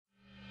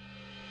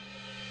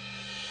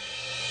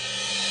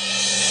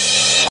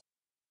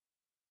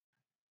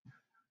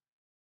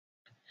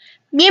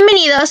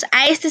Bienvenidos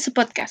a su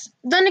podcast,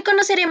 donde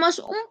conoceremos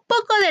un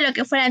poco de lo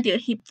que fue el Antiguo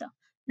Egipto.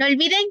 No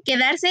olviden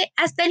quedarse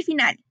hasta el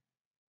final.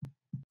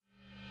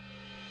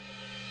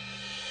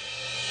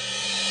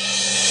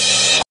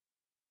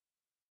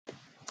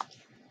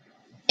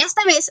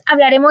 Esta vez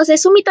hablaremos de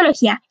su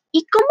mitología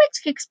y cómo es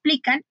que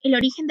explican el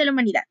origen de la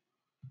humanidad.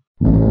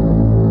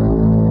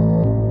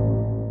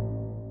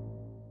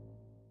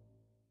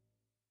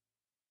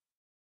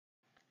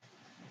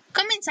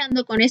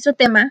 Comenzando con nuestro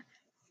tema,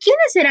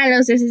 ¿quiénes eran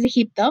los dioses de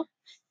Egipto?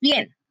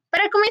 Bien,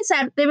 para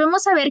comenzar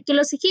debemos saber que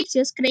los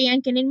egipcios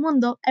creían que en el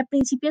mundo al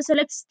principio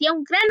solo existía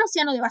un gran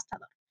océano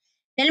devastador.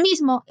 Del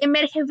mismo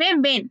emerge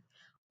Ben,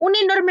 un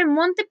enorme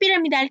monte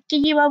piramidal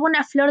que llevaba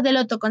una flor de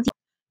loto consigo.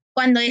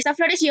 Cuando esta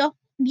floreció,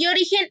 dio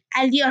origen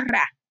al dios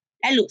Ra,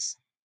 la luz.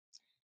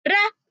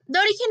 Ra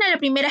da origen a la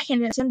primera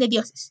generación de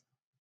dioses.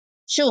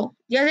 Shu,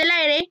 dios del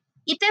aire,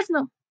 y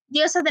Tefno,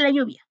 diosa de la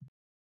lluvia.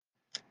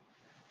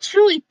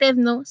 Shu y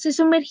Tefno se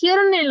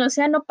sumergieron en el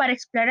océano para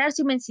explorar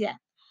su inmensidad.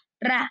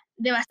 Ra,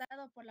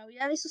 devastado por la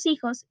huida de sus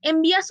hijos,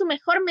 envió a su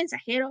mejor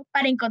mensajero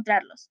para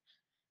encontrarlos.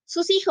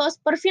 Sus hijos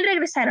por fin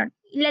regresaron,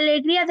 y la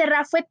alegría de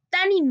Ra fue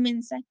tan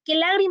inmensa que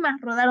lágrimas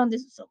rodaron de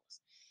sus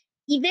ojos.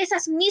 Y de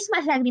esas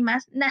mismas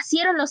lágrimas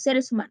nacieron los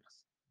seres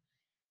humanos.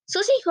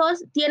 Sus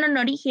hijos dieron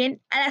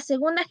origen a la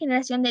segunda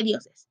generación de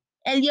dioses,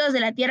 el dios de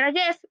la tierra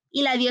Gef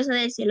y la diosa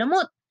del cielo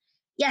Mut,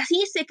 y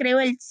así se creó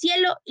el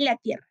cielo y la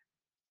tierra.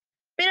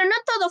 Pero no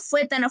todo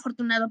fue tan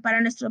afortunado para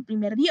nuestro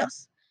primer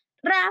dios.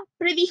 Ra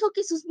predijo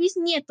que sus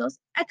bisnietos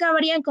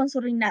acabarían con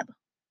su reinado.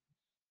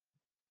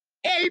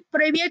 Él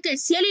prohibió que el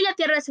cielo y la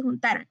tierra se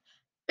juntaran,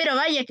 pero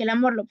vaya que el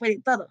amor lo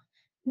puede todo.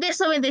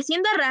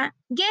 Desobedeciendo a Ra,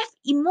 Gef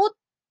y Mut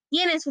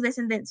tienen su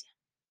descendencia.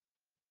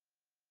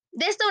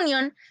 De esta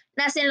unión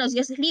nacen los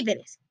dioses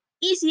líderes,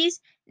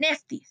 Isis,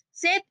 Neftis,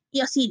 Set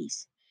y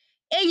Osiris.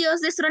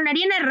 Ellos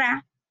destronarían a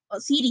Ra,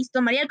 Osiris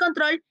tomaría el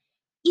control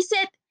y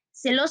Set,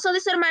 celoso de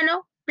su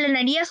hermano,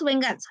 planearía su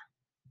venganza.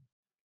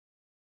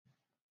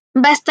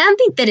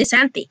 Bastante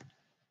interesante,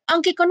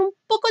 aunque con un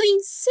poco de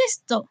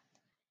incesto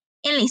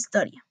en la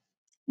historia.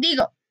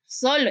 Digo,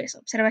 solo es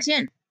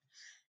observación.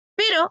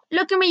 Pero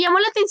lo que me llamó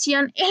la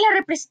atención es la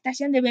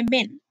representación de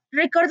Ben.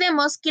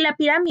 Recordemos que las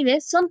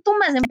pirámides son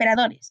tumbas de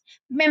emperadores.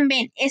 Ben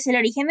es el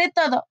origen de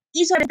todo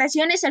y su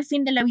orientación es el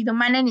fin de la vida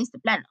humana en este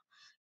plano.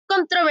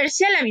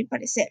 Controversial a mi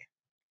parecer.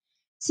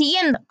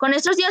 Siguiendo con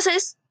nuestros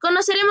dioses,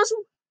 conoceremos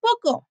un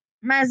poco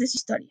más de su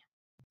historia.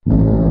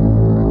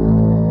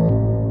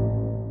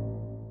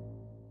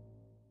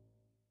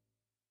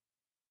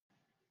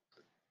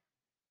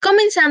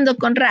 Comenzando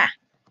con Ra,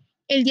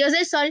 el dios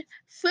del sol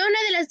fue una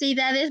de las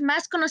deidades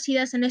más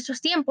conocidas en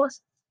nuestros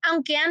tiempos,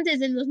 aunque antes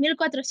del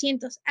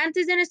 2400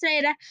 antes de nuestra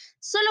era,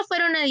 solo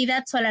fuera una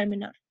deidad solar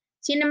menor.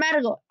 Sin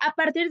embargo, a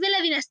partir de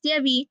la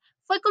dinastía Bi,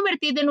 fue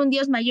convertido en un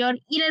dios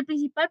mayor y era el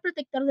principal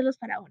protector de los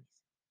faraones.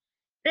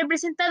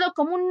 Representado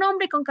como un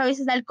hombre con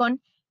cabezas de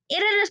halcón,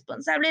 era el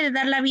responsable de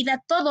dar la vida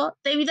a todo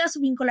debido a su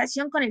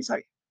vinculación con el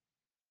sol.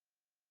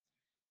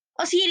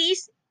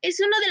 Osiris es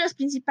uno de los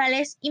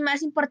principales y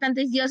más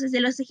importantes dioses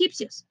de los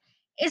egipcios.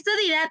 Esta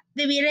deidad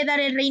debía heredar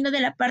el reino de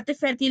la parte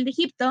fértil de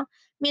Egipto,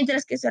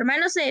 mientras que su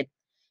hermano Set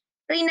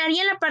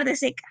reinaría en la parte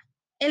seca,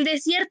 el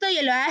desierto y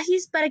el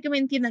oasis para que me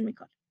entiendan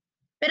mejor.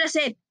 Pero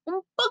Set,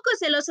 un poco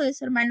celoso de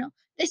su hermano,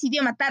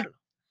 decidió matarlo.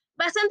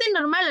 Bastante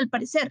normal al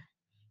parecer,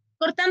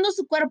 cortando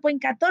su cuerpo en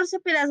 14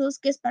 pedazos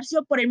que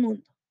esparció por el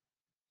mundo.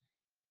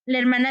 La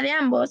hermana de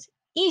ambos,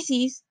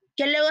 Isis,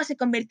 que luego se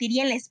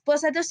convertiría en la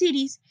esposa de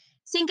Osiris,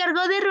 se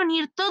encargó de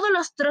reunir todos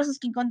los trozos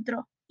que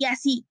encontró y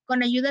así,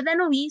 con ayuda de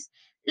Anubis,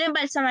 lo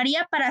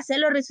embalsamaría para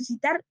hacerlo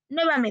resucitar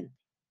nuevamente.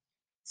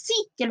 Sí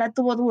que la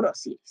tuvo duro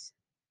Osiris.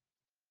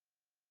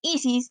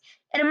 Isis,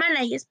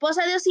 hermana y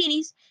esposa de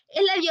Osiris,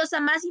 es la diosa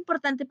más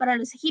importante para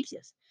los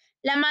egipcios,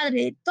 la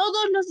madre de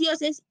todos los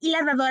dioses y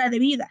la dadora de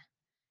vida.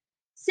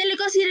 Se le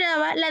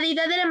consideraba la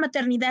deidad de la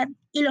maternidad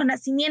y los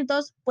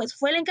nacimientos, pues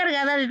fue la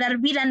encargada de dar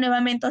vida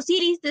nuevamente a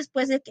Osiris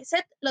después de que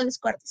Set lo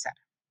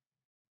descuartizara.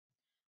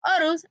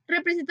 Horus,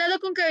 representado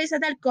con cabeza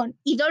de halcón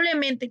y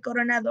doblemente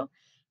coronado,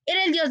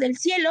 era el dios del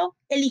cielo,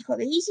 el hijo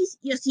de Isis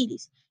y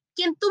Osiris,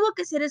 quien tuvo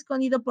que ser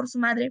escondido por su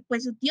madre,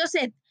 pues su tío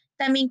Set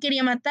también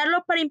quería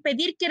matarlo para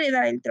impedir que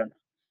heredara el trono.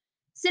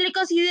 Se le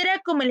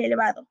considera como el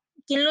elevado,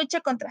 quien lucha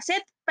contra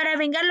Set para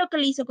vengar lo que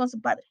le hizo con su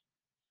padre,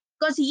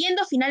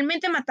 consiguiendo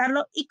finalmente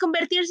matarlo y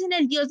convertirse en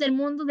el dios del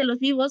mundo de los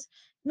vivos,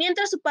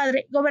 mientras su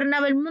padre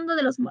gobernaba el mundo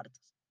de los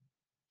muertos.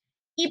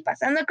 Y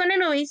pasando con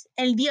Anubis,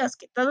 el dios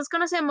que todos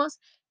conocemos,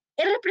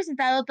 es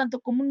representado tanto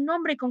como un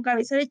hombre con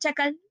cabeza de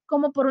chacal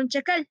como por un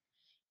chacal.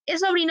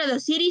 Es sobrino de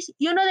Osiris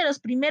y uno de los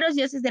primeros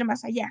dioses del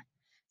más allá,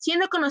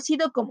 siendo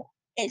conocido como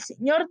el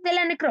Señor de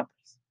la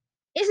Necrópolis.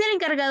 Es el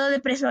encargado de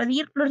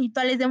presidir los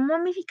rituales de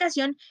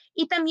momificación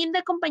y también de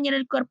acompañar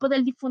el cuerpo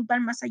del difunto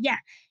al más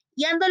allá,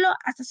 guiándolo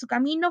hasta su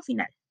camino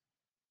final.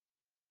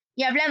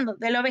 Y hablando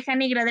de la oveja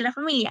negra de la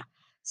familia,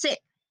 Set.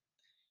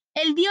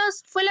 El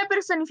dios fue la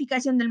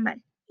personificación del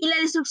mal y la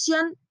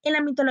destrucción en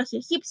la mitología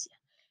egipcia.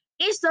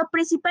 Esto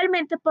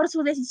principalmente por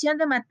su decisión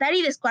de matar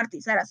y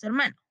descuartizar a su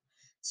hermano.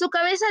 Su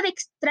cabeza de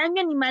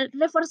extraño animal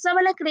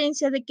reforzaba la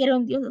creencia de que era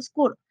un dios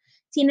oscuro.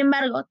 Sin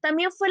embargo,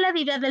 también fue la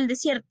deidad del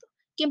desierto,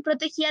 quien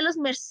protegía a los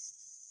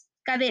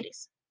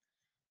mercaderes,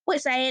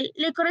 pues a él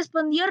le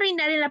correspondió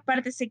reinar en la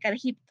parte seca de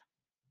Egipto.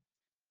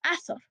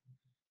 Azor.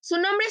 Su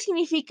nombre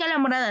significa la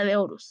morada de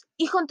Horus,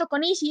 y junto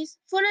con Isis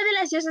fue una de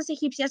las diosas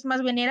egipcias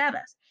más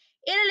veneradas.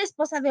 Era la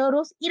esposa de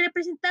Horus y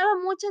representaba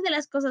muchas de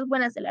las cosas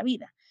buenas de la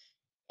vida: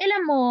 el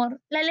amor,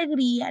 la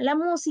alegría, la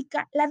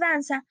música, la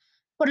danza,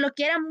 por lo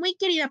que era muy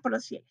querida por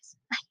los fieles.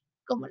 Ay,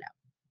 cómo la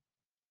amo.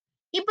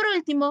 Y por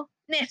último,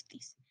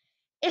 Neftis.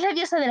 Es la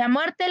diosa de la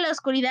muerte, la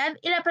oscuridad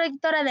y la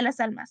protectora de las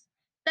almas.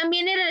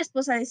 También era la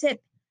esposa de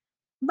Set.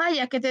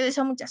 Vaya que te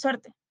deseo mucha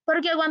suerte,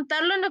 porque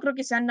aguantarlo no creo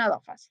que sea nada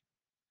fácil.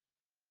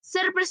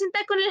 Se representa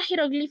con el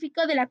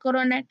jeroglífico de la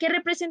corona, que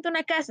representa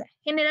una casa,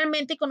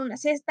 generalmente con una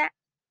cesta,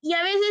 y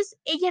a veces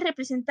ella es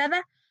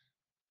representada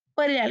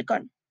por el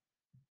halcón.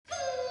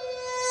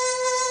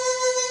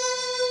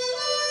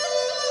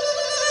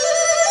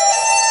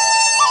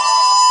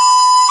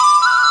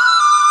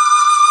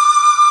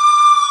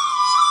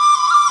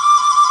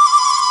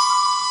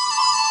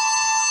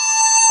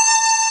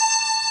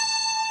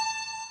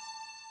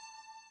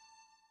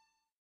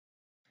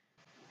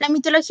 La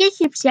mitología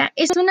egipcia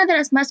es una de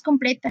las más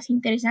completas e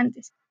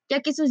interesantes, ya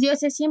que sus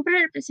dioses siempre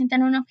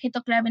representan un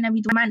objeto clave en la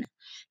vida humana.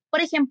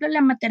 Por ejemplo, la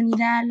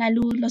maternidad, la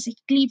luz, los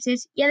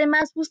eclipses, y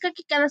además busca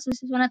que cada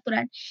suceso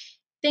natural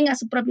tenga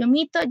su propio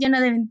mito lleno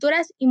de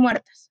aventuras y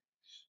muertes.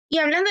 Y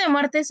hablando de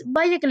muertes,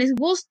 vaya que les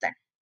gustan.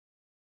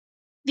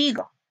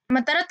 Digo,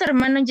 matar a tu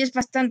hermano ya es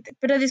bastante,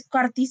 pero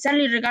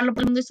descuartizarlo y regarlo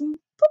por el mundo es un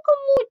poco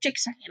mucho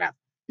exagerado,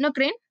 ¿no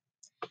creen?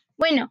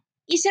 Bueno,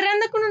 y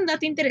cerrando con un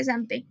dato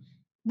interesante,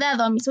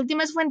 dado a mis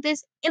últimas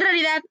fuentes, en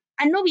realidad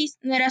Anubis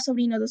no era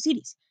sobrino de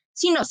Osiris,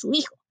 sino su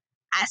hijo.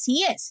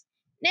 Así es,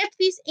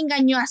 Neftis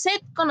engañó a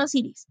Set con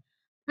Osiris.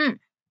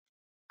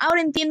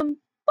 Ahora entiendo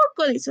un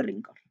poco de su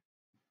rincón.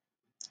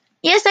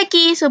 Y hasta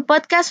aquí su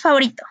podcast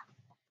favorito.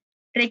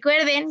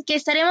 Recuerden que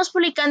estaremos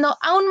publicando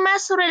aún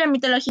más sobre la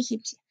mitología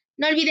egipcia.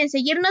 No olviden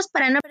seguirnos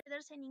para no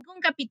perderse ningún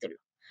capítulo.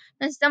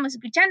 Nos estamos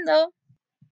escuchando.